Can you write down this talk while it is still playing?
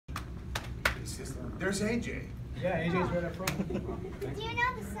There's AJ. Yeah, AJ's right up front. Do you know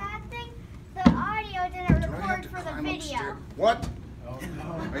the sad thing? The audio didn't record for the video. What? Oh,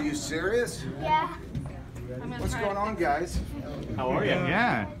 no. Are you serious? Yeah. What's going on, guys? How are you?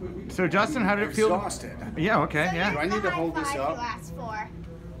 Yeah. So, Justin, how did it feel? Exhausted. Yeah, okay, So yeah. Do I need to hold this high five up? you asked for.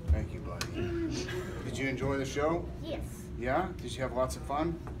 Thank you, buddy. Did you enjoy the show? Yes. Yeah? Did you have lots of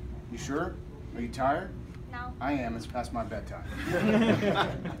fun? You sure? Are you tired? No. I am. It's past my bedtime.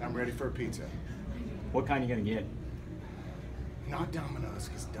 I'm ready for a pizza. What kind are you going to get? Not Domino's,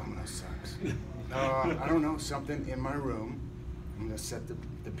 because Domino's sucks. I don't know, something in my room. I'm going to set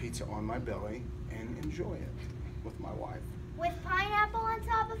the pizza on my belly and enjoy it with my wife. With pineapple on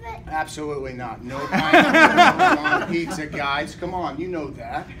top of it? Absolutely not. No pineapple on pizza, guys. Come on, you know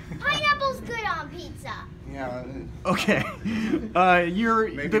that. Pineapple's good on pizza. Yeah. Okay.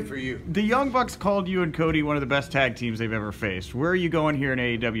 Maybe for you. The Young Bucks called you and Cody one of the best tag teams they've ever faced. Where are you going here in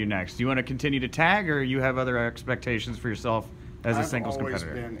AEW next? Do you want to continue to tag, or you have other expectations for yourself as a singles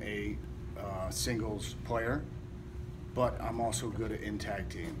competitor? I've always been a singles player, but I'm also good at in-tag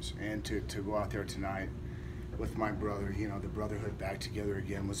teams. And to go out there tonight with my brother, you know, the brotherhood back together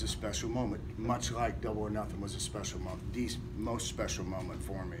again was a special moment. Much like Double or Nothing was a special moment, the most special moment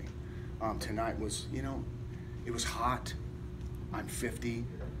for me. Tonight was, you know, it was hot. I'm 50.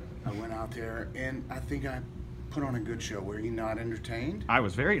 I went out there, and I think I put on a good show. Were you not entertained? I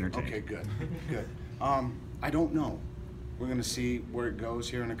was very entertained. Okay, good, good. I don't know. We're going to see where it goes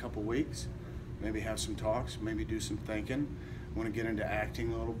here in a couple weeks. Maybe have some talks, maybe do some thinking. I want to get into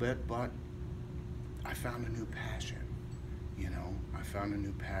acting a little bit, but I found a new passion, you know. I found a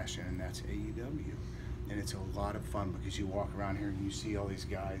new passion, and that's AEW. And it's a lot of fun because you walk around here and you see all these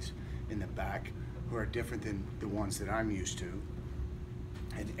guys in the back who are different than the ones that I'm used to.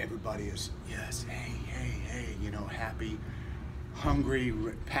 And everybody is, yes, hey, hey, hey, you know, happy, hungry,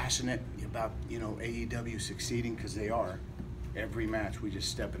 passionate about, you know, AEW succeeding, because they are. Every match, we just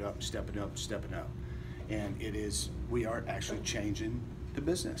step it up, step it up, step it up. And it is, we are actually changing the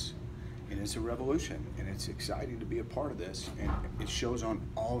business. And it's a revolution, and it's exciting to be a part of this, and it shows on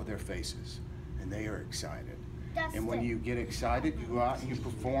all of their faces, and they are excited. And when you get excited, you go out and you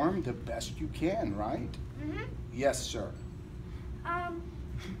perform the best you can, right? Mm-hmm. Yes, sir.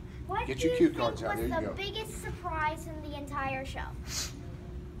 What Get do your you cue cards think out. There was you the go. biggest surprise in the entire show?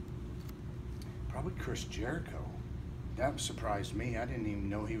 Probably Chris Jericho. That surprised me. I didn't even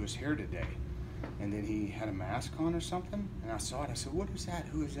know he was here today. And then he had a mask on or something, and I saw it. I said, what is that?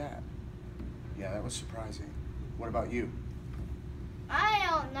 Who is that? Yeah, that was surprising. What about you? I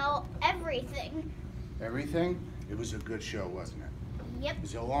don't know everything. Everything? It was a good show, wasn't it? Yep. It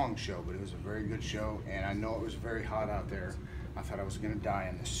was a long show, but it was a very good show, and I know it was very hot out there. I thought I was going to die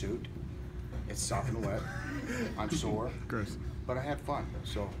in this suit. It's soft and wet. I'm sore. Gross. But I had fun,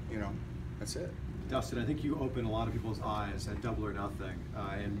 so, you know, that's it. Dustin, I think you opened a lot of people's eyes at Double or Nothing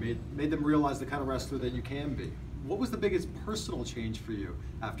and made them realize the kind of wrestler that you can be. What was the biggest personal change for you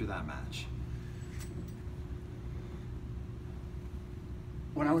after that match?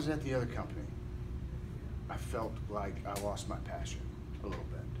 When I was at the other company, I felt like I lost my passion a little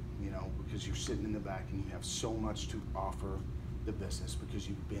bit, you know, because you're sitting in the back and you have so much to offer the business because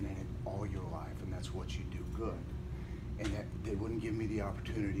you've been in it all your life and that's what you do good. And that they wouldn't give me the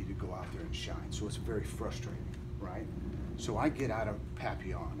opportunity to go out there and shine. So it's very frustrating, right? So I get out of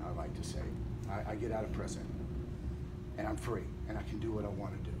Papillon, I like to say. I get out of prison and I'm free and I can do what I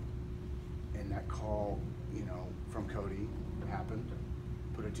want to do. And that call, you know, from Cody happened,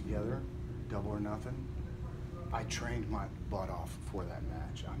 put it together, Double or Nothing. I trained my butt off for that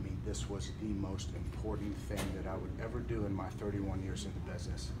match. I mean, this was the most important thing that I would ever do in my 31 years in the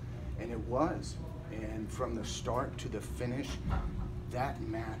business. And it was. And from the start to the finish, that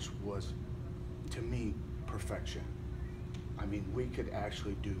match was, to me, perfection. I mean, we could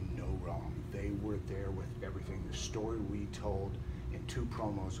actually do no wrong. They were there with everything. The story we told in 2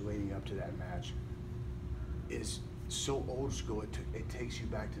 promos leading up to that match is so old school. It takes you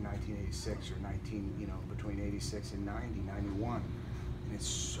back to 1986 or between 86 and 90, 91. And it's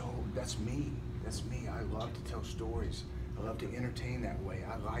so, that's me. That's me. I love to tell stories. I love to entertain that way.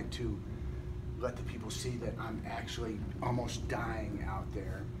 I like to let the people see that I'm actually almost dying out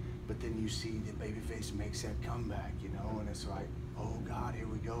there, but then you see the babyface makes that comeback, you know, and it's like, oh God, here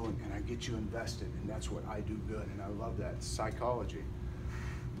we go, and I get you invested, and that's what I do good, and I love that psychology.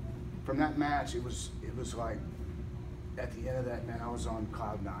 From that match, it was like, at the end of that, man, I was on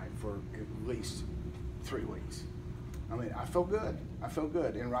cloud 9 for at least 3 weeks. I mean, I felt good. I felt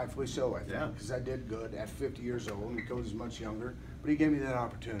good, and rightfully so, I think, because I did good at 50 years old, and Cody's much younger, but he gave me that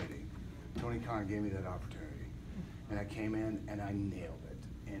opportunity. Tony Khan gave me that opportunity, and I came in and I nailed it,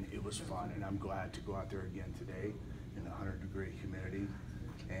 and it was was fun, and I'm glad to go out there again today in the 100-degree humidity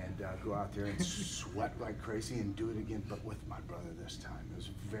and go out there and sweat like crazy and do it again, but with my brother this time. It was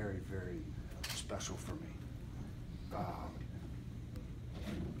very, very special for me.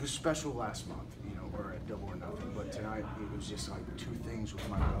 It was special last month, you know, or at Double or Nothing, but tonight it was just like two things with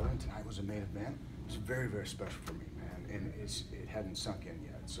my brother, and tonight was a main event. It was very, very special for me, man, and it hadn't sunk in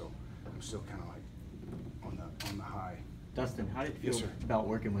yet, so I'm still kind of like on the high. Dustin, how did you Yes, feel sir. about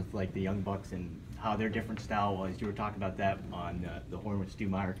working with like the Young Bucks and how their different style was? You were talking about that on the Horn with Stu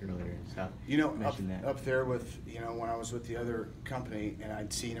Myrick earlier and stuff. You know, mentioned that. up there with, you know, when I was with the other company and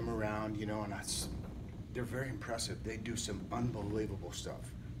I'd seen them around, you know, and they're very impressive. They do some unbelievable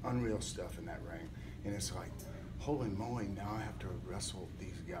stuff, unreal stuff in that ring. And it's like, holy moly, now I have to wrestle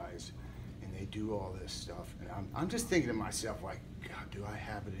these guys and they do all this stuff. And I'm just thinking to myself, like, God, do I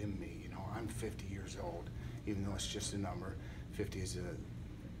have it in me? You know, I'm 50 years old, even though it's just a number. 50 is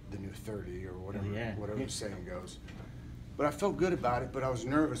the new 30 or whatever, whatever the saying goes. But I felt good about it, but I was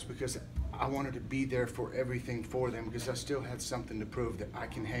nervous because I wanted to be there for everything for them because I still had something to prove that I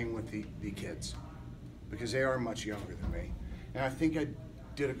can hang with the kids because they are much younger than me. And I think I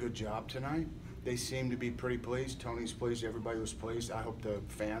did a good job tonight. They seemed to be pretty pleased. Tony's pleased, everybody was pleased. I hope the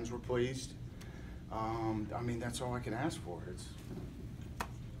fans were pleased. I mean, that's all I can ask for.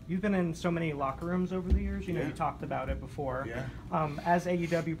 You've been in so many locker rooms over the years. You know, Yeah. you talked about it before. Yeah. As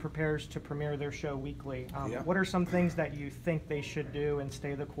AEW prepares to premiere their show weekly, Yeah. what are some things that you think they should do and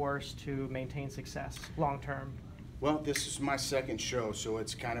stay the course to maintain success long term? Well, this is my second show, so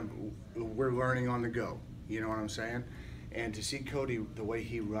it's kind of, we're learning on the go. You know what I'm saying? And to see Cody, the way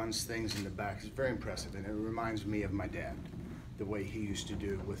he runs things in the back is very impressive. And it reminds me of my dad, the way he used to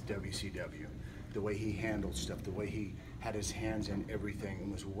do with WCW, the way he handled stuff, the way he had his hands in everything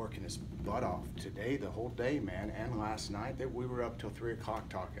and was working his butt off. Today, the whole day, man, and last night, we were up till 3 o'clock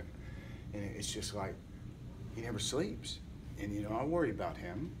talking. And it's just like, he never sleeps. And, you know, I worry about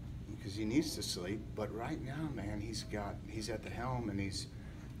him because he needs to sleep. But right now, man, he's at the helm and he's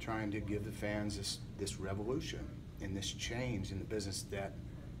trying to give the fans this revolution and this change in the business that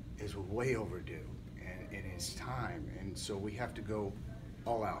is way overdue. And it's time. And so we have to go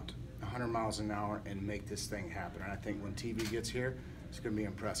all out, 100 miles an hour, and make this thing happen. And I think when TV gets here, it's going to be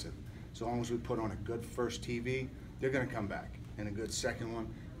impressive. So long as we put on a good first TV, they're going to come back. And a good second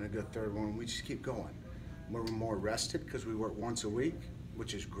one, and a good third one. We just keep going. We're more rested because we work once a week,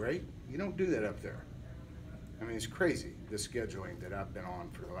 which is great. You don't do that up there. I mean, it's crazy, the scheduling that I've been on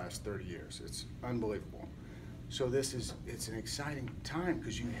for the last 30 years. It's unbelievable. So it's an exciting time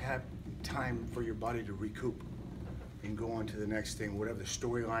because you have time for your body to recoup and go on to the next thing, whatever the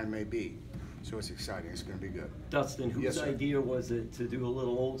storyline may be. So it's exciting. It's going to be good. Dustin, whose Yes, sir. idea was it to do a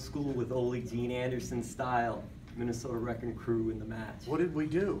little old school with Ole Dean Anderson style, Minnesota Wrecking Crew in the match? What did we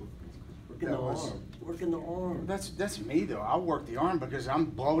do? Working that the was- arm. Working the arm. That's me though. I'll work the arm because I'm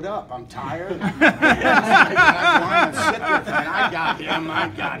blowed up. I'm tired. I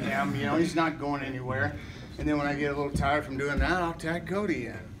got him. You know, he's not going anywhere. And then when I get a little tired from doing that, I'll tag Cody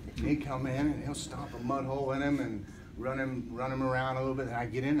in. And he'll come in and he'll stomp a mud hole in him and run him around a little bit. And I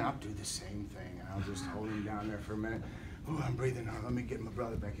get in and I'll do the same thing. And I'll just hold him down there for a minute. Oh, I'm breathing hard. Let me get my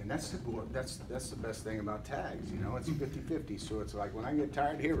brother back in. That's the best thing about tags, you know. It's 50-50. So it's like when I get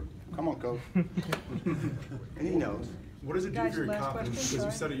tired, here, come on, coach. And he knows. What does it do Guys, for your last confidence? question, Because you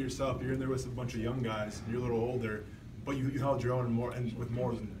sorry. said it yourself. You're in there with a bunch of young guys, and you're a little older, but you held your own and with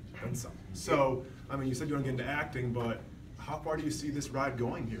more than some. So, I mean, you said you want to get into acting, but how far do you see this ride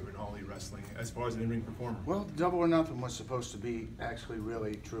going here in All Elite Wrestling as far as an in-ring performer? Well, Double or Nothing was supposed to be actually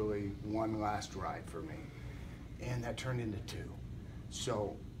really, truly one last ride for me. And that turned into 2.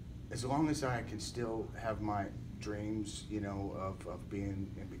 So as long as I can still have my dreams, you know, of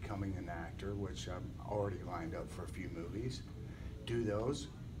being and becoming an actor, which I'm already lined up for a few movies, do those,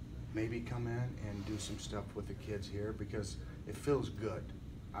 maybe come in and do some stuff with the kids here because it feels good.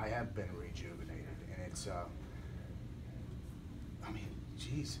 I have been rejuvenated and it's, I mean,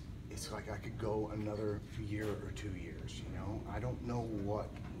 geez, it's like I could go another year or 2 years, you know? I don't know what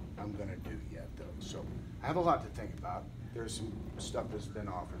I'm gonna do yet though, so I have a lot to think about. There's some stuff that's been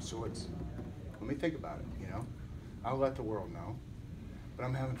offered, so let me think about it, you know? I'll let the world know, but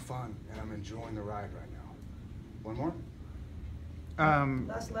I'm having fun and I'm enjoying the ride right now. One more?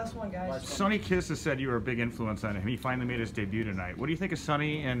 Last one, guys. Sonny Kiss has said you were a big influence on him. He finally made his debut tonight. What do you think of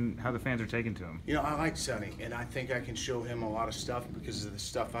Sonny and how the fans are taking to him? You know, I like Sonny, and I think I can show him a lot of stuff because of the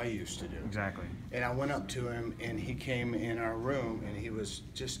stuff I used to do. Exactly. And I went up to him, and he came in our room, and he was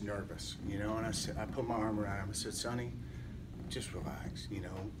just nervous, you know. And I put my arm around him. I said, Sonny, just relax. You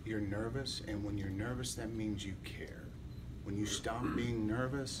know, you're nervous, and when you're nervous, that means you care. When you stop being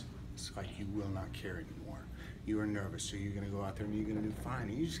nervous, It's like you will not care anymore. You are nervous, so you're going to go out there and you're going to do fine.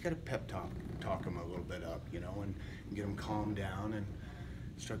 And you just got to pep talk them a little bit up, you know, and get them calmed down and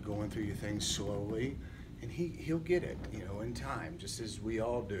start going through your things slowly. And he'll get it, you know, in time, just as we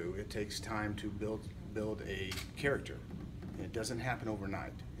all do. It takes time to build a character. It doesn't happen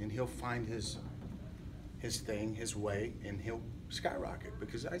overnight. And he'll find his thing, his way, and he'll skyrocket,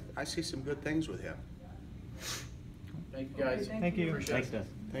 because I see some good things with him. Thank you, guys. Thank you. Thanks, Dustin.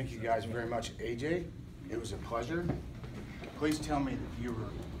 Thank you guys very much. AJ, it was a pleasure. Please tell me that you were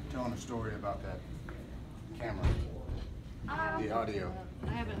telling a story about that camera, the audio.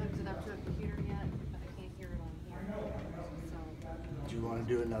 I haven't hooked it up to a computer yet, but I can't hear it on here. So. Do you want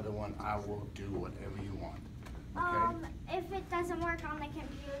to do another one? I will do whatever you want. Okay? If it doesn't work on the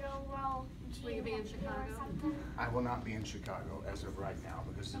computer, will you be in or Chicago? something? I will not be in Chicago as of right now,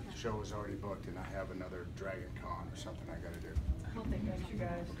 because the show is already booked and I have another Dragon Con or something I got to do. Thank you,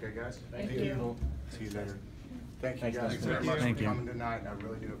 guys. Okay, guys? Thank you. See you later. Thank you Thanks, guys Dustin. very much Thank for you. coming tonight. I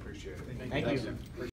really do appreciate it. Thank you.